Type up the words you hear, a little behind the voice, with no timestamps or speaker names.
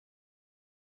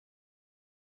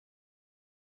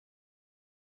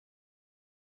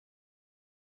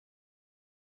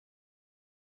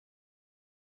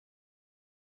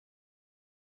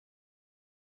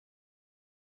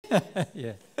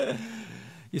Yeah.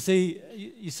 You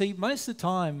see, most of the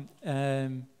time,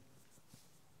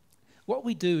 what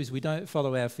we do is we don't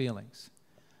follow our feelings.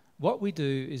 What we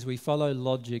do is we follow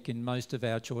logic in most of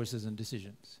our choices and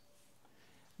decisions.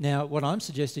 Now, what I'm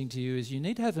suggesting to you is you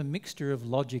need to have a mixture of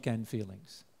logic and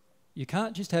feelings. You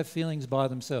can't just have feelings by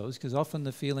themselves, because often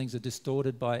the feelings are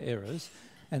distorted by errors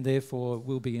and therefore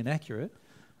will be inaccurate.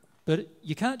 But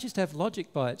you can't just have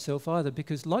logic by itself either,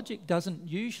 because logic doesn't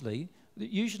usually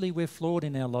we're flawed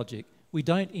in our logic. We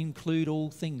don't include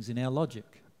all things in our logic.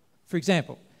 For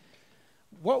example,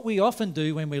 what we often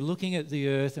do when we're looking at the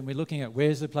earth and we're looking at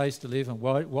where's the place to live and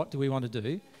what do we want to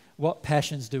do, what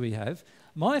passions do we have,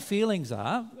 my feelings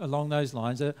are, along those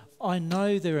lines, I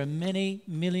know there are many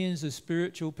millions of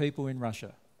spiritual people in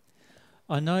Russia.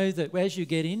 I know that as you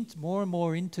get more and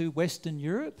more into Western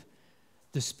Europe,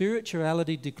 the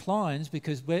spirituality declines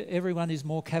because everyone is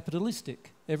more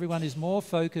capitalistic. Everyone is more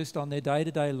focused on their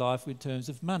day-to-day life in terms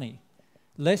of money,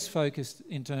 less focused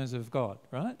in terms of God,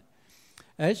 right?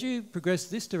 As you progress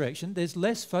this direction, there's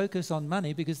less focus on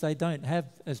money because they don't have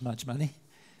as much money.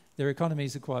 Their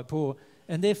economies are quite poor,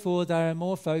 and therefore they are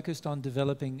more focused on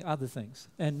developing other things.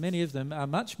 And many of them are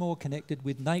much more connected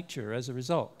with nature as a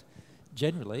result.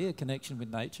 Generally, a connection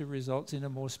with nature results in a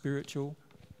more spiritual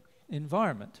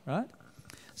environment, right?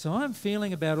 So I'm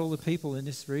feeling about all the people in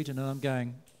this region and I'm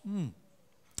going,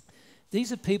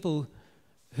 these are people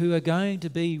who are going to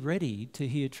be ready to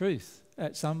hear truth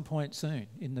at some point soon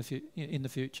in the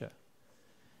future.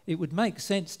 It would make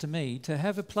sense to me to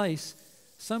have a place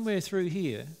somewhere through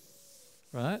here,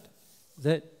 right,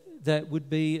 that would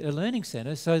be a learning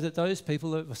centre so that those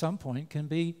people at some point can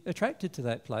be attracted to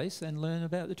that place and learn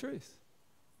about the truth.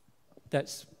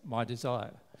 That's my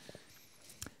desire.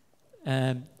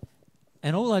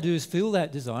 And all I do is feel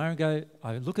that desire and go,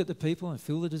 I look at the people and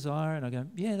feel the desire and I go,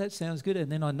 yeah, that sounds good.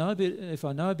 And then if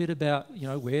I know a bit about,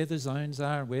 where the zones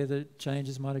are and where the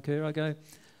changes might occur, I go,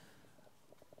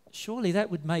 surely that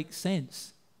would make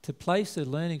sense to place a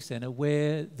learning centre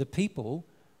where the people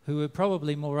who are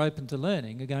probably more open to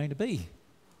learning are going to be,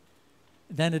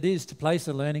 than it is to place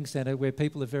a learning centre where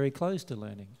people are very close to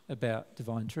learning about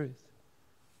divine truth,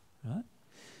 right?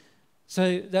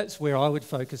 So that's where I would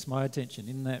focus my attention,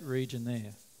 in that region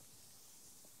there.